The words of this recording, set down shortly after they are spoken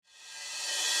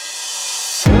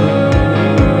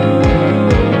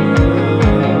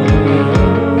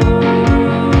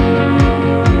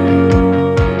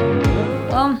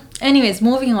Anyways,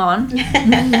 moving on.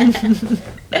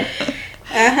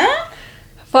 Uh-huh.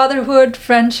 Fatherhood,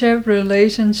 friendship,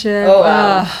 relationship. Oh,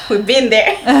 wow. We've been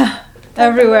there.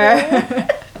 Everywhere.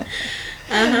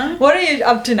 Uh-huh. What are you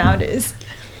up to nowadays?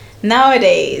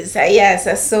 Nowadays,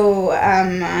 yes. So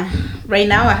right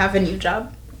now I have a new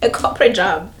job, a corporate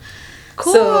job.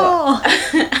 Cool. So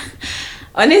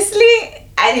honestly,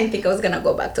 I didn't think I was gonna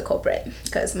go back to corporate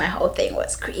because my whole thing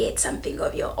was create something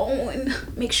of your own,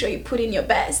 make sure you put in your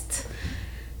best,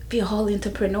 be a whole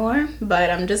entrepreneur. But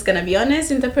I'm just gonna be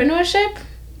honest, entrepreneurship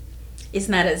is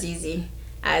not as easy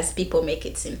as people make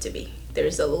it seem to be.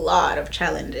 There's a lot of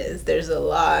challenges, there's a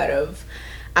lot of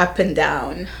up and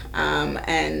down,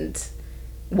 and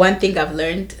one thing I've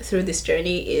learned through this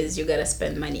journey is you gotta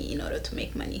spend money in order to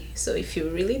make money. So if you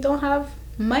really don't have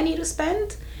money to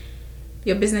spend,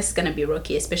 your business is gonna be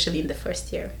rocky, especially in the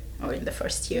first year or in the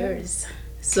first years.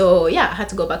 So yeah, I had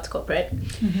to go back to corporate.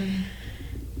 Mm-hmm.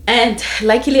 And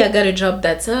luckily I got a job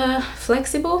that's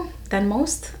flexible than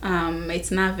most. It's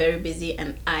not very busy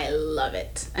and I love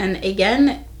it. And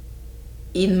again,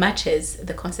 it matches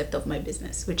the concept of my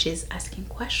business, which is asking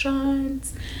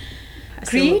questions.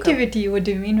 Creativity, what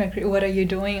do you mean by what are you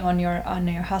doing on your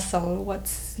hustle?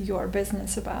 What's your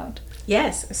business about?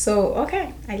 Yes, so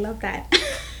okay, I love that.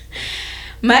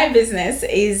 My business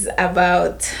is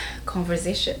about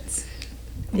conversations.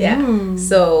 Yeah. Ooh.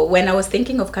 So when I was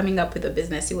thinking of coming up with a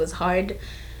business, it was hard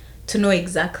to know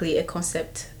exactly a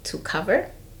concept to cover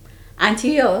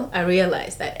until I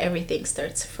realized that everything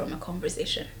starts from a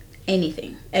conversation.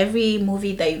 Anything. Every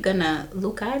movie that you're gonna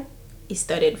look at, it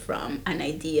started from an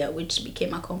idea, which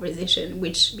became a conversation,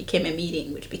 which became a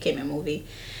meeting, which became a movie.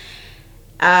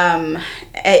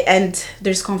 And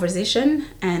there's conversation,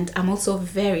 and I'm also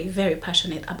very, very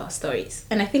passionate about stories,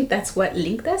 and I think that's what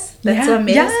linked us. That's what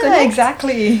made us connect.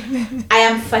 Exactly. I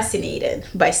am fascinated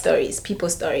by stories,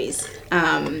 people's stories,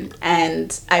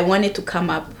 and I wanted to come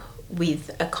up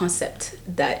with a concept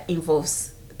that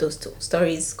involves those two.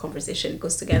 Stories, conversation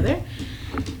goes together.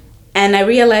 And I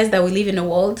realized that we live in a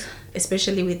world,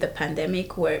 especially with the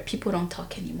pandemic, where people don't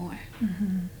talk anymore.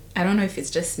 Mm-hmm. I don't know if it's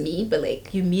just me, but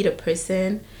like you meet a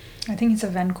person. I think it's a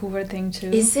Vancouver thing too.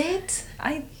 Is it?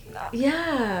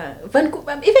 Yeah.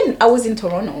 Vancouver. Even I was in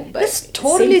Toronto, but It's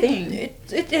totally same thing.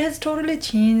 It has totally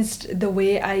changed the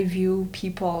way I view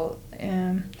people.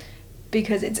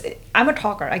 Because I'm a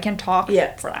talker. I can talk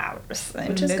for hours.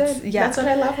 Which is good. Yeah. That's what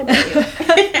I love about you.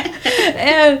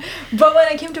 But when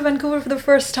I came to Vancouver for the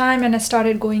first time and I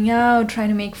started going out, trying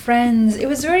to make friends, it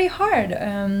was very hard.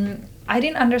 I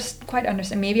didn't quite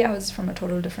understand. Maybe I was from a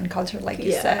total different culture, like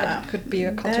you said. It could be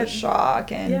a culture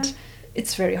shock, and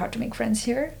it's very hard to make friends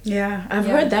here. Yeah, I've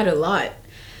heard that a lot.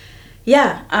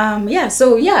 Yeah.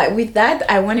 So with that,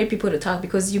 I wanted people to talk,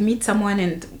 because you meet someone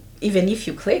and even if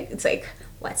you click, it's like,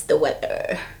 what's the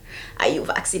weather? Are you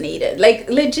vaccinated? Like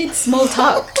legit small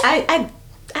talk.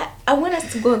 I want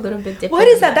us to go a little bit deeper. What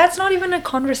is that? That's not even a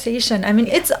conversation. I mean,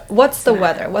 it's what's the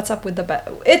weather? What's up with the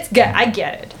I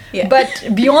get it. Yeah. But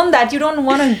beyond that, you don't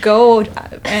want to go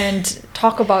and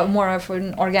talk about more of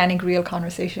an organic, real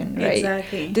conversation, right?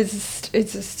 Exactly.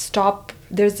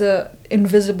 There's a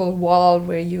invisible wall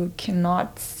where you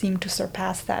cannot seem to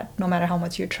surpass that, no matter how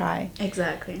much you try.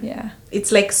 Exactly. Yeah.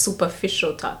 It's like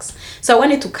superficial talks. So I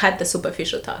wanted to cut the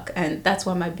superficial talk, and that's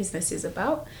what my business is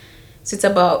about. So it's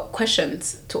about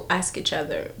questions to ask each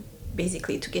other,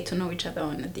 basically to get to know each other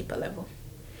on a deeper level.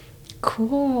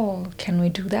 Cool. Can we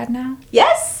do that now?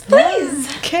 Yes, please.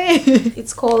 Yeah. Okay.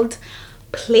 It's called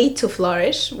Play to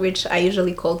Flourish, which I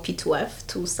usually call P2F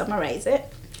to summarize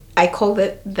it. I called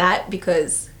it that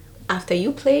because after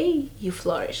you play, you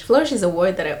flourish. Flourish is a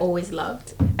word that I always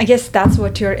loved. I guess that's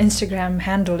what your Instagram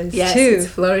handle is yes, too. Yes,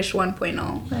 it's Flourish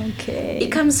 1.0. Okay.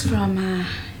 It comes from...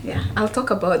 I'll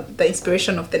talk about the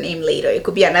inspiration of the name later. It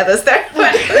could be another story for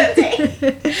another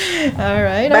day. All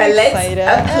right, but I'm let's excited.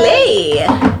 Play.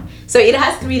 So it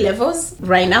has 3 levels.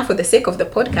 Right now, for the sake of the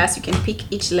podcast, you can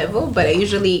pick each level, but I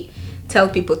usually tell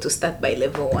people to start by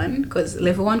level 1, because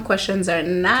level 1 questions are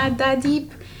not that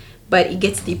deep, but it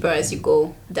gets deeper as you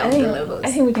go down the levels.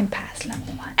 I think we can pass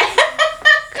level 1.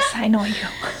 Because I know you.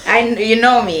 You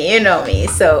know me.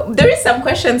 So there is some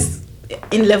questions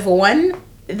in level 1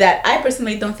 that I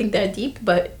personally don't think they're deep,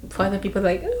 but for other people,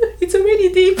 like, it's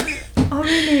already deep. Oh,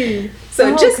 really?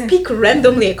 So just pick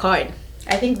randomly a card.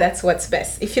 I think that's what's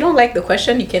best. If you don't like the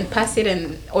question, you can pass it,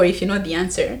 or if you know the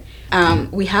answer.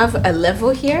 We have a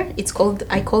level here.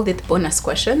 I called it bonus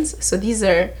questions. So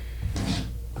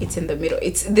it's in the middle.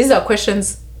 These are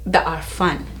questions that are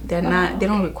fun. They're not. They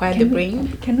don't require the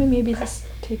brain. Can we maybe just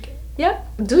take it?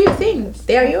 Yep. Do your thing.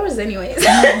 They are yours anyways.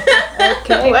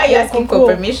 Okay. Why are you asking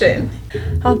for permission?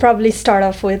 I'll probably start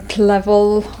off with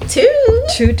level 2.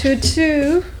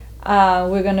 222.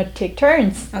 We're gonna take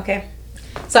turns. Okay.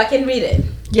 So I can read it.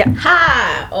 Yeah.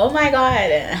 Ha! Oh my god.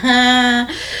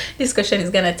 This question is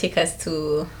gonna take us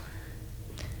to...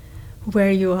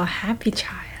 Were you a happy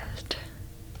child?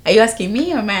 Are you asking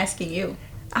me or am I asking you?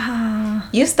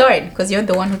 You start, because you're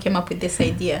the one who came up with this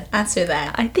idea. Answer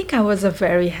that. I think I was a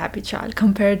very happy child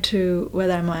compared to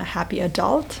whether I'm a happy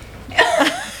adult. That's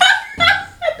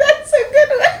a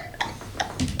good one.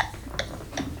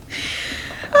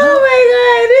 Oh my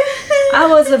god. I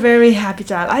was a very happy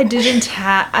child. I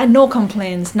had no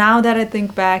complaints. Now that I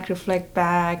think back, reflect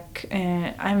back,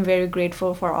 I'm very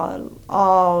grateful for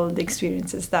all the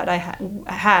experiences that I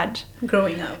had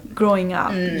growing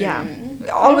up. Yeah.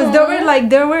 Always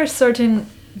there were certain,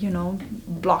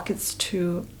 blockades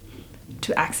to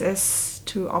access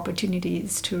to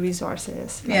opportunities, to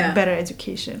resources, like better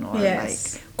education or like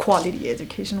quality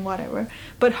education, whatever.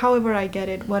 But however I get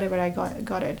it, whatever I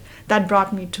got it, that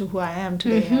brought me to who I am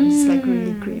today. I'm just like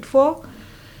really grateful.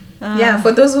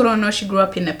 For those who don't know, she grew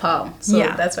up in Nepal, so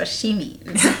that's what she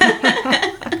means.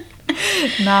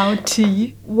 Now,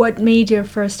 T, what made your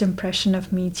first impression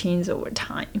of me change over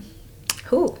time?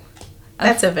 Who?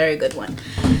 That's a very good one.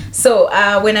 So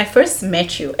when I first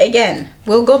met you, again,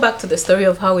 we'll go back to the story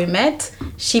of how we met.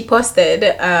 She posted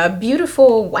a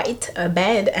beautiful white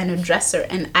bed and a dresser,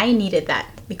 and I needed that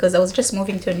because I was just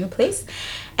moving to a new place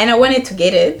and I wanted to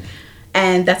get it,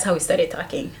 and that's how we started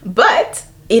talking. But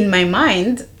in my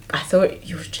mind, I thought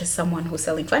you were just someone who's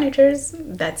selling furnitures.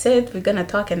 That's it. We're gonna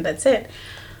talk and that's it.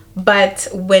 But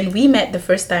when we met the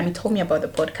first time, you told me about the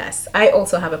podcast. I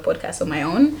also have a podcast of my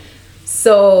own.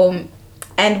 So,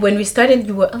 and when we started,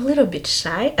 you were a little bit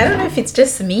shy. I don't know if it's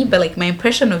just me, but like my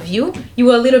impression of you, you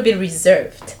were a little bit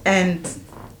reserved. And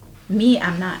me,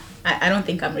 I'm not. I don't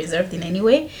think I'm reserved in any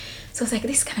way. So I was like,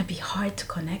 this is gonna be hard to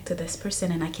connect to this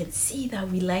person, and I can see that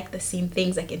we like the same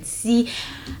things. I can see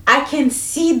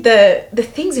the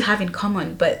things you have in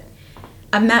common, but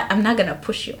I'm not gonna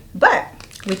push you. But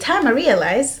with time, I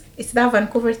realized it's that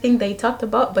Vancouver thing that you talked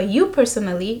about. But you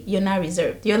personally, you're not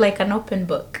reserved. You're like an open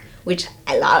book, which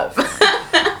I love.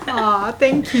 Aw,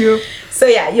 thank you. So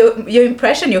yeah, your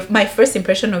impression, my first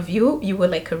impression of you, you were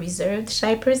like a reserved,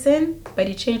 shy person, but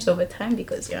it changed over time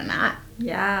because you're not.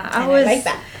 Yeah, I like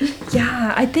that.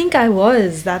 Yeah, I think I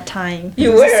was that time.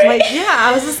 You were, right? Like, yeah,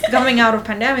 I was just coming out of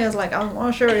pandemic. I was like, I'm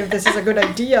not sure if this is a good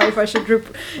idea, if I should,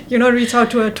 reach out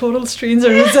to a total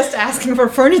stranger who's just asking for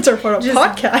furniture for a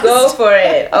podcast. Go for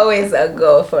it. Always a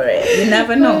go for it. You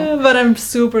never know. But I'm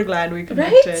super glad we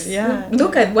connected. Right? Yeah.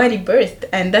 Look at what it birthed,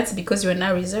 and that's because you're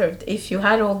not reserved. If you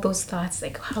had all those thoughts,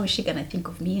 like, how is she gonna think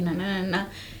of me? Nah.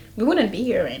 We wouldn't be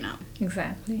here right now.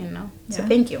 Exactly. So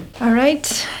thank you. All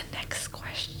right. Next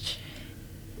question.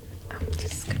 I'm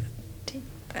just gonna take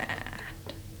that.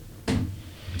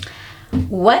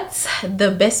 What's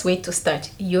the best way to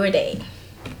start your day?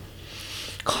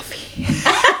 Coffee.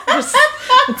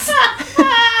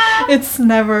 it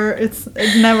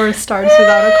never starts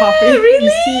without a coffee. Really?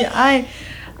 You see, I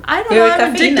don't You're know,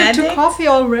 I'm addicted to coffee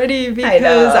already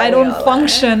because I don't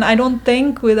function. I don't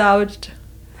think without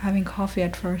having coffee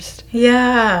at first.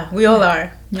 Yeah, we all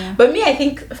are. Yeah. But me, I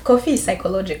think coffee is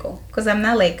psychological because I'm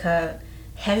not like a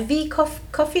heavy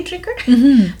coffee drinker.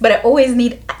 Mm-hmm. But I always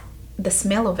need the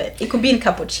smell of it. It could be in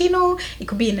cappuccino. It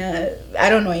could be in a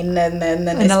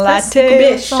latte. It could be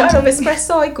a shot of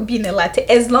espresso. It could be in a latte.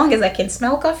 As long as I can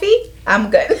smell coffee, I'm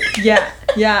good.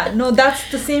 Yeah. No, that's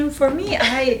the same for me.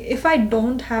 If I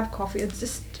don't have coffee, it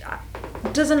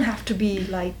doesn't have to be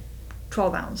like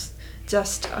 12 ounce.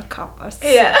 Just a cup, a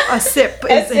sip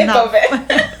is enough. Of it.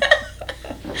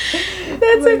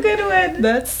 That's a good one.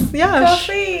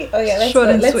 Coffee. Okay,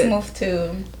 let's move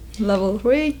to level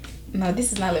 3. No,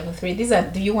 this is not level 3. These are,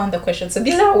 do you want the questions? So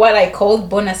these are what I call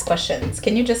bonus questions.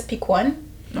 Can you just pick one?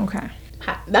 Okay.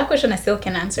 That question I still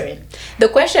can answer it. The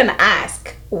question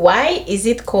asks, why is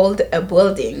it called a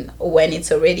building when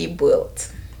it's already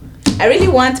built? I really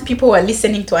want people who are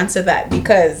listening to answer that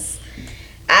because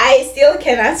I still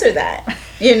can answer that,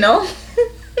 I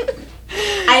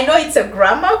know it's a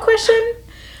grammar question,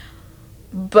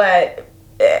 but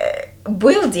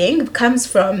building comes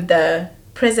from the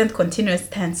present continuous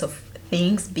tense of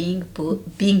things being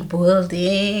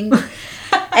building.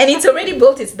 And it's already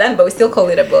built, it's done, but we still call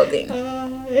it a building.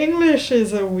 English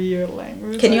is a weird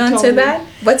language. Can you answer that?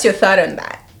 What's your thought on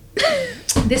that?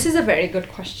 This is a very good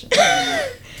question.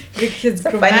 Because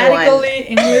grammatically,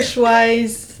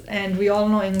 English-wise, and we all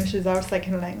know English is our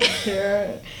second language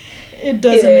here, it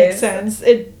doesn't make sense.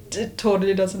 it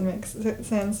totally doesn't make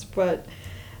sense, but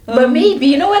maybe,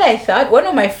 you know what I thought? One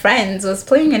of my friends was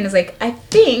playing and was like, I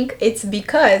think it's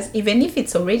because even if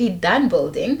it's already done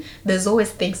building, there's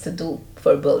always things to do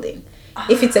for building.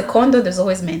 If it's a condo, there's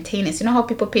always maintenance. You know how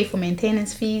people pay for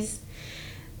maintenance fees?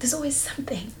 There's always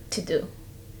something to do,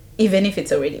 even if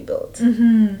it's already built.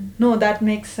 Mm-hmm. No, that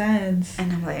makes sense.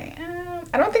 And I'm like,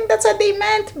 I don't think that's what they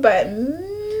meant, but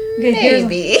okay,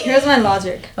 maybe. Here's my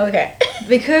logic. Okay.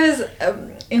 Because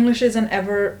English is an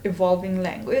ever-evolving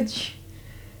language,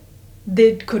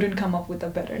 they couldn't come up with a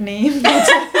better name.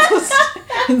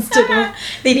 Instead of...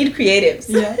 They need creatives.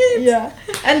 Yeah.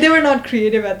 And they were not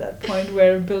creative at that point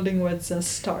where building was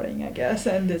just starting, I guess.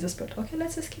 And they just put, okay,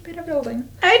 let's just keep it a building.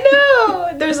 I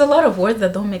know. There's a lot of words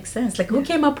that don't make sense. Like, who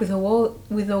came up with the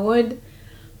word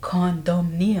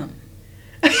condominium?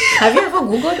 Have you ever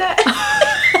Googled that?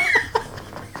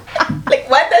 Like,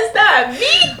 what does that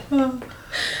mean?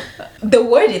 The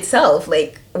word itself,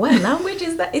 like, what language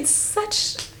is that? It's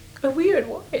such a weird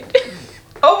word.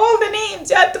 Of all the names,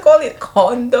 you have to call it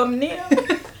condominium.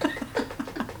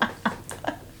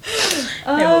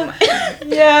 Never mind.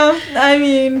 Yeah, I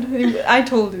mean, I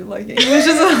told you, like, English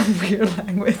is a weird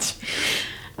language.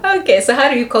 Okay, so how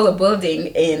do you call a building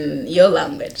in your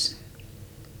language?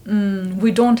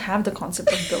 We don't have the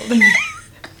concept of building.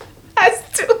 As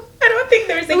to, I don't think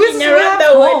there's a king around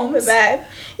the word for that.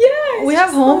 Yeah, we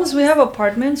have homes, we have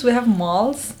apartments, we have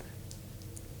malls.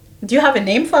 Do you have a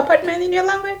name for apartment in your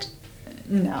language?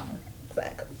 No.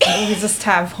 Exactly. We just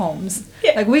have homes.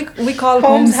 Yeah. Like we call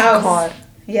homes house. God.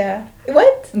 Yeah.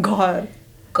 What? God.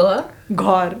 God?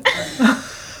 God.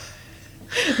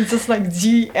 It's just like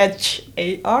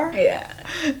GHAR. Yeah.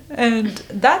 And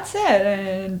that's it.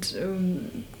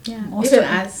 And yeah.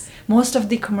 most of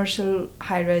the commercial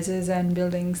high rises and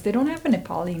buildings, they don't have a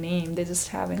Nepali name. They just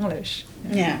have English.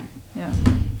 Yeah. Yeah.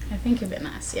 I think you've been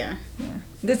asked, yeah.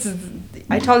 This is,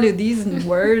 I told you, these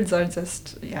words are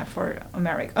just, for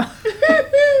America.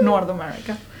 North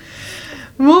America.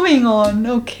 Moving on,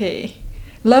 okay.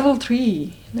 Level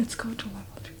 3. Let's go to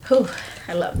level 3. Ooh,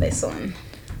 I love this one.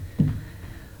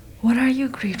 What are you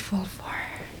grateful for?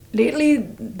 Lately,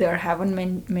 there haven't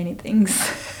been many things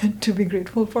to be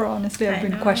grateful for, honestly. I've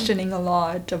been questioning a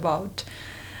lot about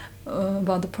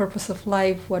the purpose of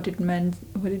life, what it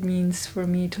means for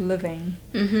me to living.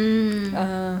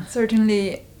 Mm-hmm.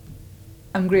 Certainly,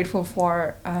 I'm grateful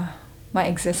for my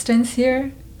existence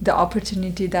here, the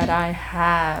opportunity that I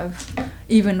have,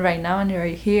 even right now and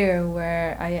right here,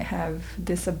 where I have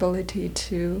this ability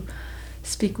to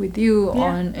speak with you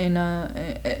in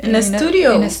a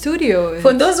studio.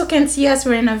 For those who can see us,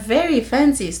 we're in a very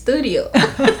fancy studio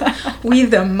with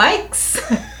the mics.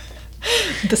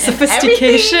 The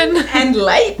sophistication and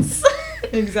lights.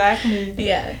 Exactly.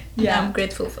 Yeah. I'm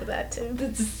grateful for that too.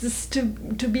 Just to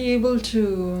be able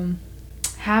to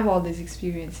have all these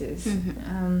experiences.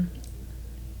 Mm-hmm.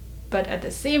 But at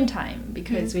the same time,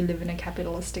 because we live in a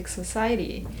capitalistic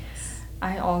society,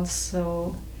 I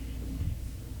also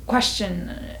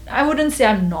question. I wouldn't say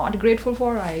I'm not grateful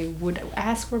for. I would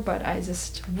ask for, but I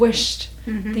just wished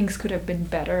things could have been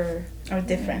better or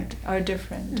different.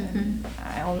 And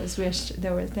I always wished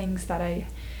there were things that I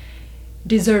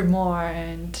deserve more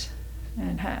and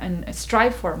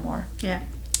strive for more. Yeah.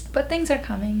 But things are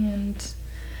coming,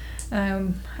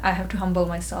 and I have to humble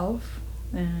myself.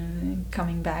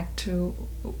 Coming back to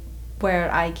where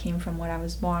I came from, where I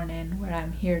was born, and where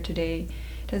I'm here today.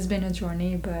 It has been a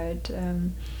journey, but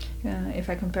if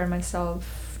I compare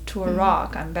myself to a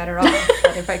rock, I'm better off.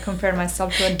 But if I compare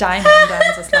myself to a diamond,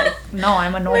 I'm just like, no,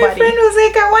 I'm a nobody. My friend was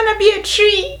like, I want to be a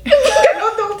tree.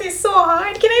 Adult is so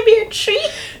hard. Can I be a tree?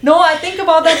 No, I think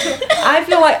about that too. I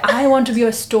feel like I want to be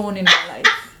a stone in my life.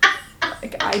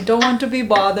 Like, I don't want to be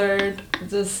bothered.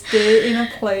 Just stay in a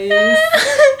place.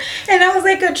 And I was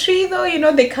like, a tree though,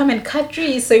 they come and cut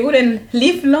trees so it wouldn't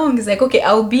live long. It's like, okay,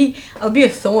 I'll be a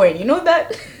thorn, you know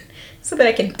that? So that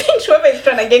I can pinch whoever is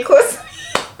trying to get close.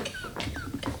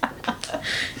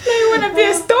 Now you want to be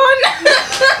a stone?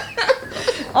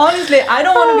 Honestly, I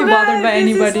don't want to be bothered by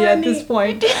anybody at this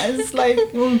point. It's like,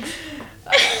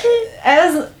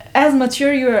 as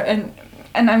mature you are,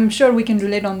 and I'm sure we can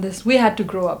relate on this, we had to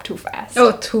grow up too fast.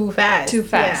 Oh, too fast. Too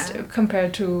fast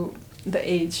compared to the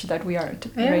age that we are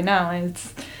right now.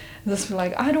 It's just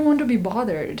like, I don't want to be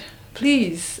bothered.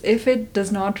 Please, if it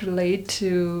does not relate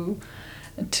to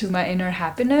my inner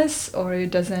happiness, or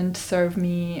it doesn't serve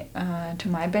me to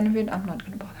my benefit, I'm not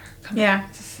going to bother.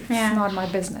 It's not my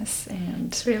business. And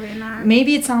it's really not.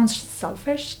 Maybe it sounds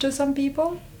selfish to some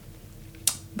people,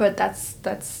 but that's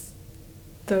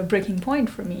the breaking point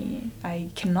for me. I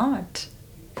cannot,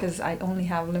 because I only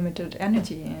have limited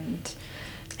energy, and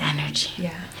energy.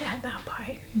 Yeah. Yeah, that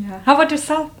part. Yeah. How about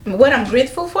yourself? What I'm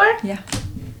grateful for? Yeah.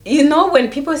 You know, when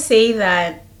people say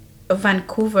that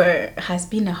Vancouver has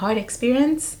been a hard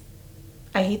experience,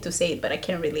 I hate to say it, but I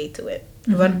can relate to it.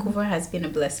 Vancouver has been a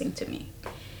blessing to me.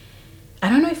 I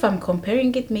don't know if I'm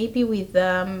comparing it maybe with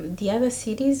the other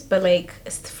cities, but like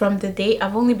from the day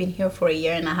I've only been here for a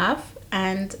year and a half,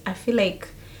 and I feel like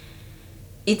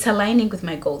it's aligning with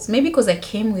my goals. Maybe because I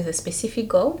came with a specific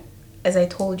goal. As I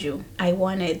told you, I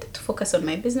wanted to focus on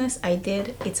my business. I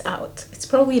did. It's out. It's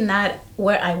probably not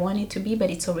where I want it to be,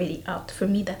 but it's already out. For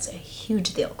me, that's a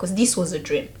huge deal because this was a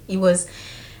dream. It was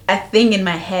a thing in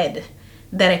my head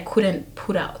that I couldn't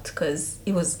put out because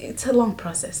it's a long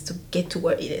process to get to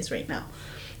where it is right now.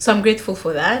 So I'm grateful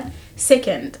for that.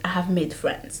 Second, I have made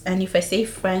friends. And if I say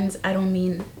friends, I don't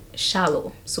mean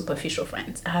shallow, superficial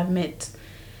friends. I have met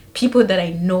people that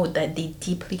I know that they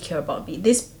deeply care about me.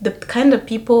 The kind of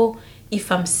people,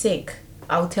 if I'm sick,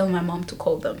 I'll tell my mom to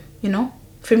call them, you know?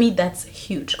 For me, that's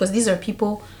huge because these are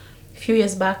people, a few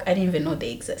years back, I didn't even know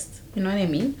they exist. You know what I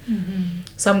mean? Mm-hmm.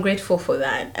 So I'm grateful for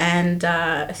that. And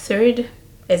third,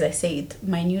 as I said,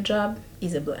 my new job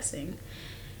is a blessing.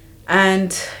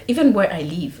 And even where I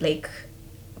live, like,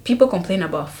 people complain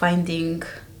about finding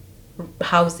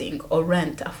housing or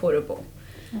rent affordable.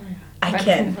 Oh, yeah. I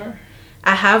can.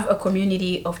 I have a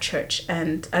community of church,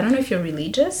 and I don't know if you're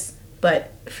religious,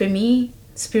 but for me,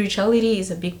 spirituality is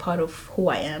a big part of who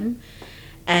I am.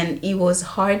 And it was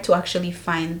hard to actually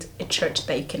find a church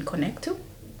that you can connect to.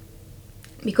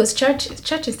 Because church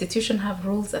institutions have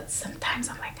rules that sometimes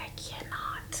I'm like, I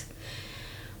cannot.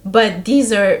 But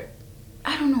these are,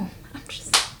 I don't know.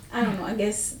 I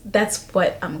guess that's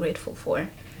what I'm grateful for.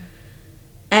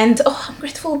 And I'm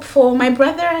grateful for my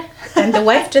brother, and the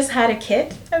wife just had a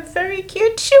kid, a very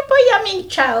cute, super yummy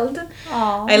child.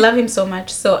 Aww. I love him so much.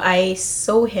 So I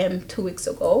saw him 2 weeks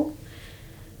ago.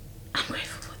 I'm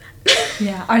grateful for that.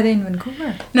 Yeah. Are they in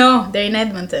Vancouver? No, they're in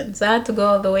Edmonton. So I had to go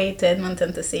all the way to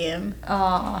Edmonton to see him.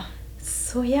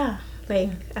 So yeah,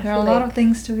 like there are a lot of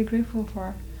things to be grateful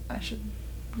for. I should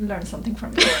learn something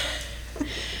from you.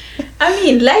 I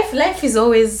mean, life is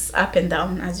always up and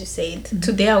down, as you said. Mm-hmm.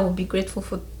 Today I will be grateful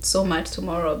for so much.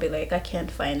 Tomorrow I'll be like, I can't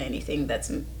find anything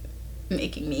that's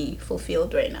making me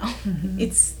fulfilled right now. Mm-hmm.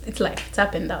 It's life. It's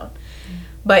up and down. Mm-hmm.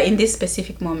 But in this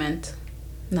specific moment,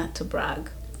 not to brag,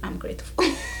 I'm grateful.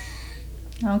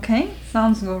 Okay,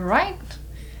 sounds good, right?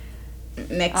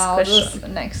 Next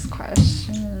question. Next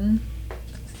question.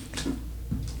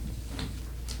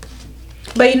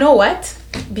 But you know what?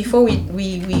 Before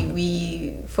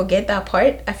we forget that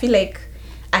part, I feel like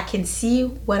I can see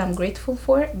what I'm grateful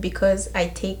for because I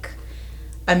take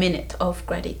a minute of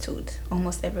gratitude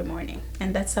almost every morning.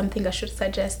 And that's something I should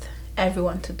suggest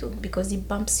everyone to do because it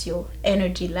bumps your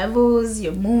energy levels,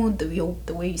 your mood,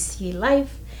 the way you see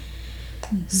life.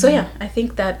 Mm-hmm. So yeah, I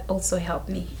think that also helped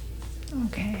me.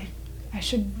 Okay. I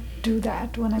should do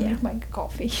that when I make my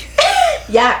coffee.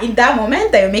 Yeah, in that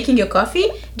moment that you're making your coffee,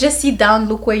 just sit down,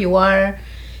 look where you are.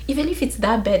 Even if it's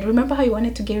that bed, remember how you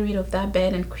wanted to get rid of that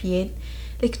bed and create,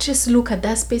 like, just look at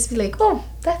that space, be like, oh,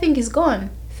 that thing is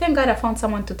gone. Thank God I found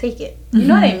someone to take it. You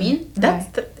know what I mean?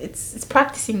 That's right. It's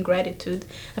practicing gratitude.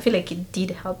 I feel like it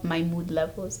did help my mood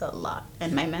levels a lot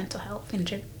and my mental health in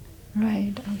general.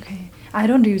 Right, okay. I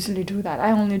don't usually do that.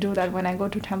 I only do that when I go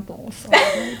to temples. Or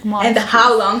like and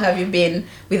how long have you been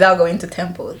without going to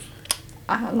temples?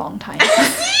 A long time.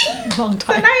 Long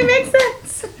time. So now it makes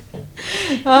sense.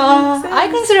 I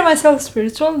consider myself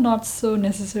spiritual, not so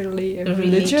necessarily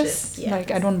religious. Yes.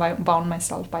 Like I don't bound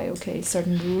myself by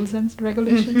certain rules and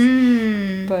regulations.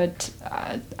 Mm-hmm. But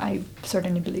I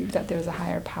certainly believe that there's a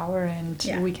higher power, and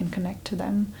we can connect to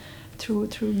them through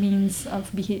means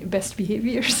of best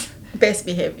behaviors. Best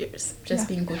behaviors, just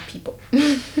being good people.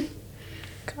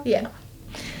 Yeah.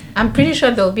 I'm pretty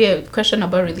sure there'll be a question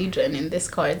about religion in these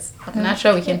cards. I'm not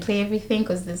sure we can play everything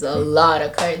because there's a lot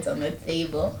of cards on the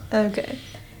table. Okay.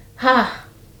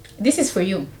 This is for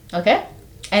you, okay?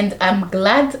 And I'm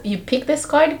glad you picked this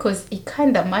card because it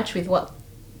kind of matches with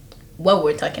what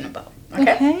we're talking about,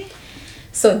 okay?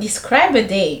 So describe a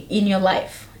day in your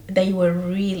life that you were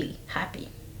really happy.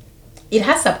 It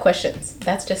has sub-questions.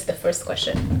 That's just the first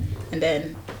question. And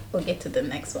then we'll get to the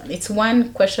next one. It's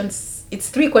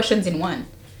 3 questions in one.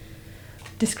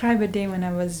 Describe a day when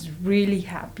I was really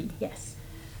happy. Yes.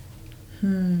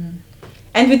 And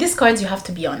with these cards, you have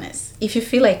to be honest. If you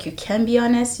feel like you can be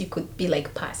honest, you could be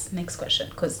like, pass, next question.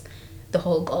 Because the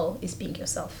whole goal is being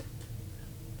yourself.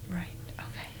 Right.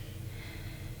 Okay.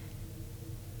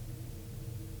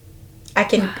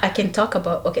 I can talk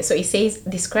about, okay, so it says,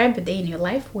 describe a day in your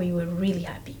life where you were really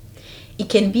happy. It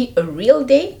can be a real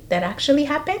day that actually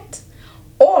happened,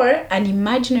 or an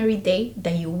imaginary day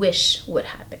that you wish would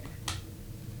happen.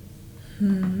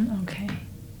 Okay.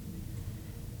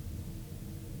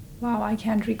 Wow, I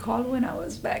can't recall when I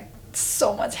was back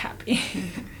so much happy.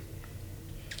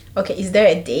 Okay, is there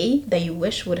a day that you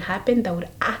wish would happen that would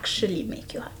actually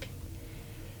make you happy?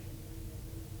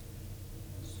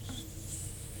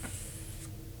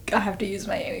 I have to use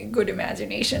my good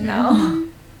imagination now.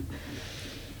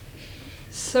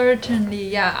 Certainly,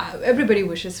 yeah. Everybody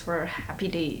wishes for happy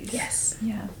days. Yes.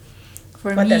 Yeah.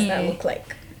 For What me, does that look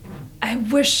like? I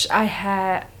wish I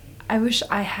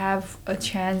have a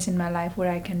chance in my life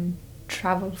where I can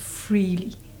travel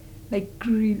freely. Like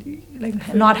really,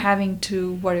 like not having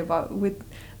to worry about with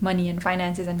money and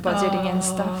finances and budgeting and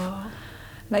stuff.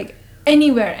 Like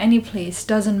anywhere, any place,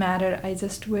 doesn't matter. I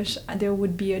just wish there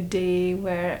would be a day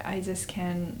where I just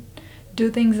can do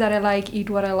things that I like, eat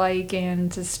what I like, and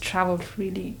just travel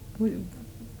freely.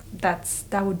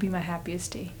 That would be my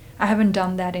happiest day. I haven't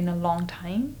done that in a long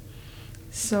time,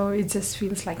 so it just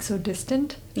feels like so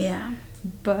distant. Yeah.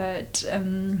 But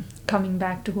coming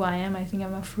back to who I am, I think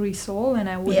I'm a free soul, and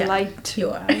I would like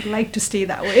to. I would like to stay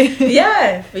that way.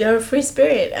 Yeah, you're a free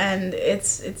spirit, and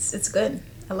it's good.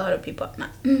 A lot of people are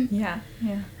not. Yeah.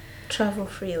 Travel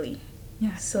freely.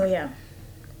 Yeah. So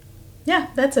yeah,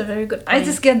 that's a very good point. I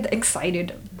just get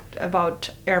excited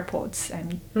about airports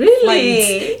and really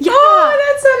flights. Yeah. Oh,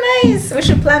 that's so nice. We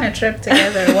should plan a trip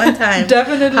together one time.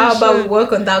 Definitely. How about we should.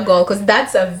 work on that goal? Because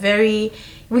that's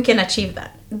we can achieve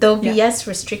that. There'll be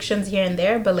restrictions here and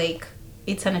there, but like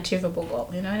it's an achievable goal.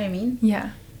 You know what I mean?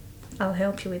 Yeah. I'll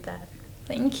help you with that.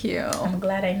 Thank you. I'm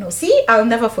glad I know. See, I'll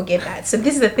never forget that. So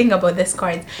this is the thing about this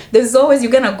card. There's always,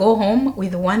 you're gonna go home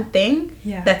with one thing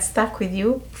that stuck with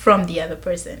you from the other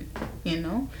person. You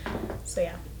know? So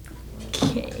yeah.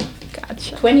 Okay.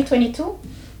 Gotcha. 2022?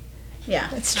 Yeah.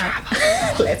 Let's travel.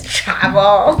 Let's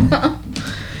travel.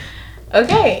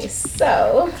 Okay,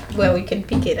 so we can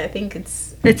pick it. I think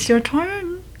It's your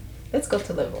turn. Let's go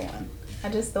to level 1. I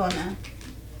just don't wanna.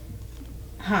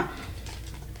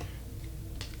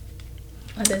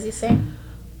 What does he say?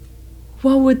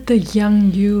 What would the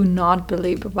young you not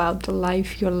believe about the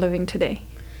life you're living today?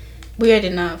 Weird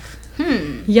enough.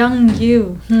 Young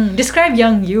you. Describe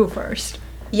young you first.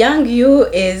 Young you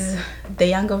is the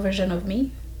younger version of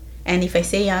me. And if I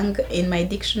say young in my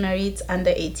dictionary, it's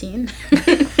under 18.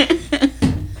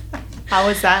 How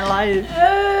was that like?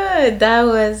 That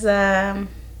was...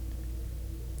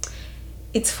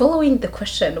 it's following the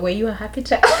question, were you a happy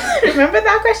child? Remember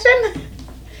that question?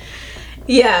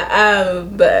 Yeah,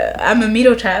 but I'm a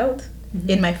middle child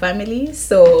in my family,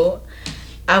 so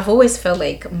I've always felt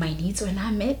like my needs were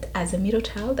not met as a middle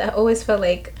child. I always felt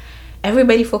like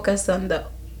everybody focused on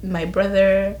my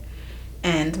brother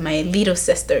and my little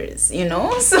sisters, you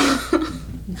know? So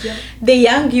the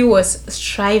young you was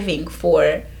striving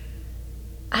for,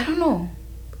 I don't know,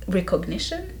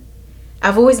 recognition.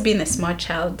 I've always been a smart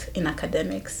child in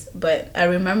academics, but I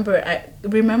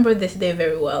remember this day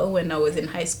very well when I was in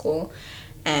high school,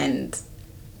 and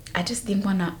I just didn't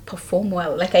want to perform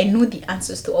well. Like, I knew the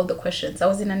answers to all the questions. I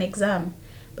was in an exam,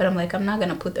 but I'm like, I'm not going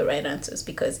to put the right answers,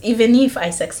 because even if I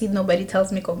succeed, nobody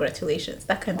tells me congratulations,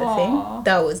 that kind of thing.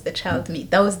 That was the child me.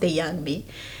 That was the young me.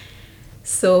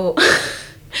 So,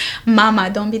 Mama,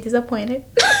 don't be disappointed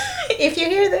if you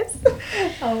hear this.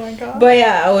 Oh my god. But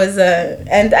yeah, I was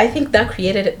and I think that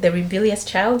created the rebellious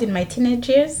child in my teenage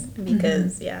years,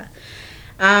 because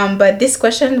but this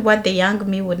question, what the young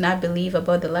me would not believe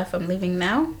about the life I'm living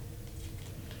now,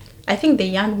 I think the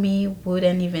young me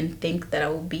wouldn't even think that I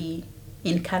would be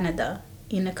in Canada,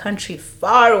 in a country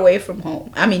far away from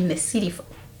home. I mean, in a city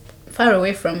far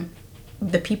away from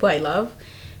the people I love,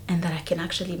 and that I can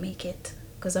actually make it,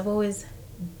 because I've always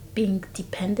been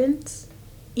dependent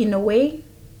in a way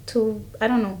to, I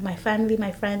don't know, my family,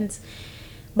 my friends,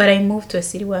 but I moved to a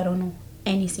city where I don't know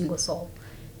any single soul,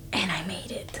 and I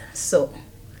made it. So,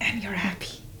 and you're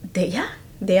happy. The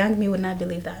young me would not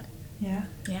believe that. Yeah.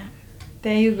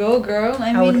 There you go, girl.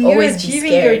 I would mean, you're always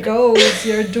achieving your goals.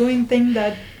 You're doing things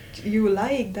that you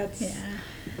like. That's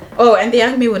Oh, and the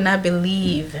young me would not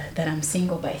believe that I'm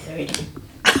single by 30.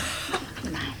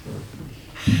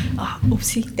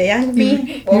 Oopsie. The young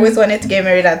me always wanted to get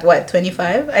married at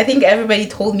 25? I think everybody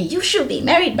told me, you should be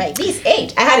married by this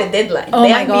age. I had a deadline. Oh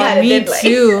my god, me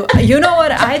too. You know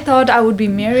what? I thought I would be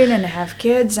married and have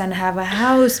kids and have a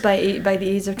house by the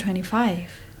age of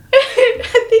 25.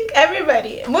 I think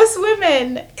everybody, most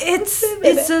women.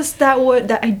 It's just that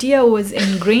the idea was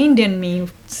ingrained in me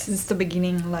since the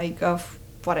beginning, like, of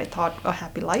what I thought a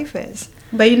happy life is.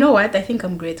 But you know what? I think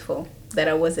I'm grateful. that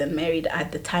I wasn't married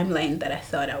at the timeline that I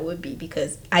thought I would be,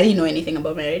 because I didn't know anything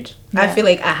about marriage. Yeah. I feel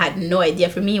like I had no idea.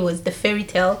 For me, it was the fairy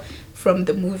tale from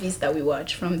the movies that we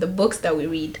watch, from the books that we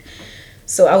read.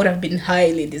 So I would have been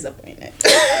highly disappointed.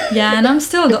 Yeah, and I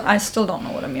still don't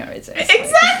know what a marriage is.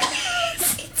 Exactly.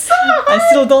 It's so hard. I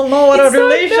still don't know what It's a so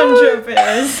relationship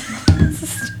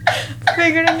is.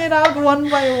 Figuring it out one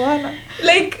by one.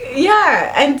 Like,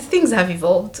 yeah, and things have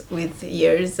evolved with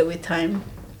years, with time.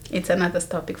 It's another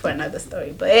topic for another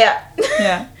story, but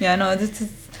yeah. Yeah, no,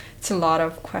 it's a lot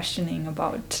of questioning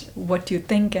about what you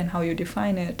think and how you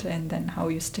define it, and then how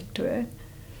you stick to it.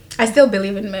 I still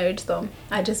believe in marriage, though.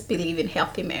 I just believe in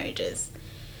healthy marriages.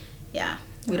 Yeah,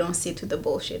 we don't see to the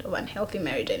bullshit of unhealthy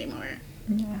marriage anymore.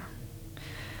 Yeah.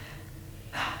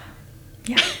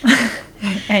 Yeah.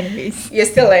 Anyways. You're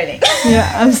still learning.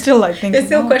 Yeah, I'm still like thinking. You're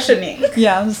still questioning.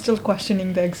 Yeah, I'm still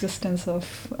questioning the existence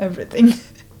of everything.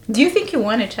 Do you think you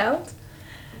want a child?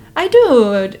 I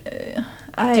do. Do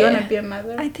you want to be a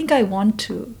mother? I think I want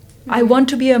to. I want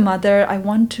to be a mother. I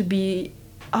want to be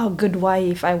a good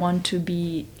wife. I want to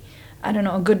be, I don't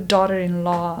know, a good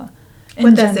daughter-in-law.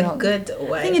 What does a good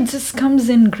wife? I think it just comes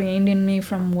ingrained in me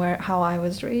from how I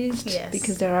was raised. Yes.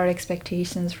 Because there are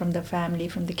expectations from the family,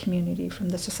 from the community, from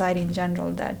the society in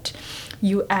general, that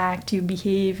you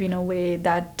behave in a way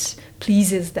that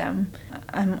pleases them.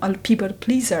 I'm a people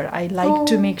pleaser. I like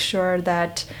to make sure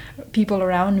that people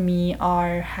around me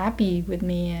are happy with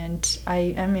me, and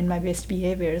I am in my best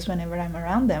behaviors whenever I'm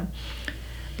around them.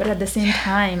 But at the same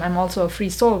time, I'm also a free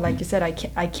soul. Like you said,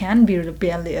 I can be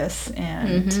rebellious,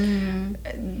 and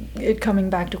it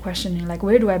coming back to questioning, like,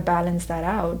 where do I balance that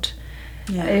out?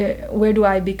 Yeah. Where do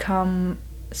I become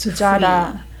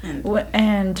Sujata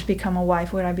and become a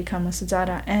wife? Where I become a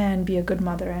Sujata and be a good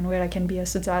mother, and where I can be a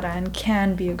Sujata and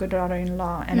can be a good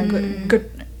daughter-in-law and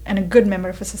a good member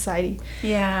of a society.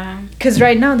 Yeah. Because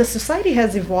right now the society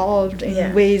has evolved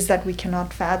in ways that we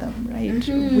cannot fathom. Right.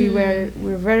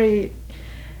 We're very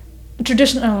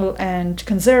traditional and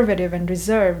conservative and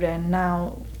reserved, and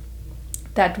now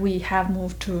that we have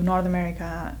moved to North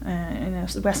America, in a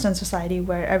Western society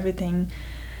where everything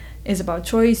is about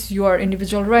choice, your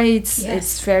individual rights,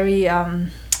 it's very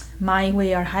my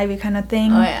way or highway kind of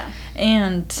thing. Oh yeah.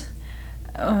 And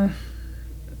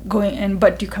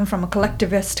but you come from a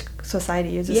collectivist society.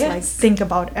 You just like think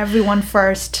about everyone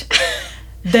first,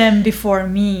 them before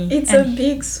me. It's a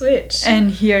big switch. And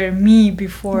hear me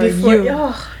before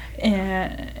you.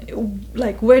 And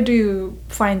like, where do you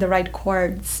find the right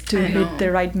chords to hit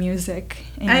the right music?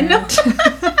 And I know.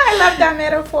 I love that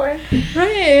metaphor.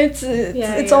 Right.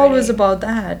 It's always about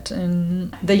that.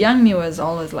 And the young me was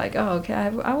always like, oh, okay, I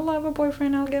will have a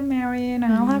boyfriend, I'll get married,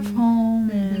 and I'll have home.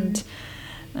 And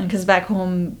because back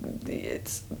home,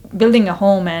 it's building a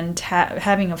home and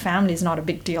having a family is not a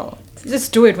big deal.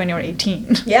 Just do it when you're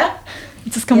 18. Yeah.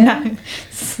 Just come down.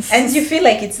 And you feel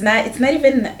like it's not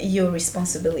even your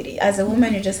responsibility. As a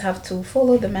woman, you just have to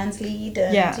follow the man's lead,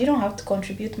 and you don't have to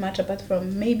contribute much apart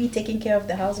from maybe taking care of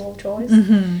the household chores.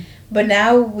 But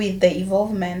now with the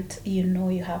evolvement,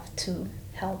 you have to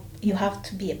help. You have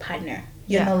to be a partner.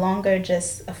 You're no longer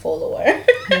just a follower,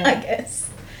 I guess.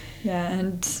 Yeah,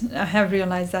 and I have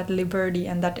realized that liberty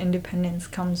and that independence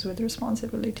comes with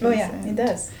responsibilities. Oh yeah, it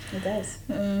does. It does.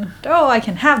 I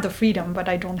can have the freedom, but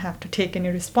I don't have to take any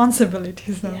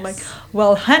responsibilities. And I'm like,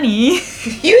 well, honey,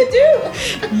 you do.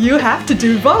 You have to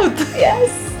do both.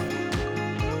 Yes.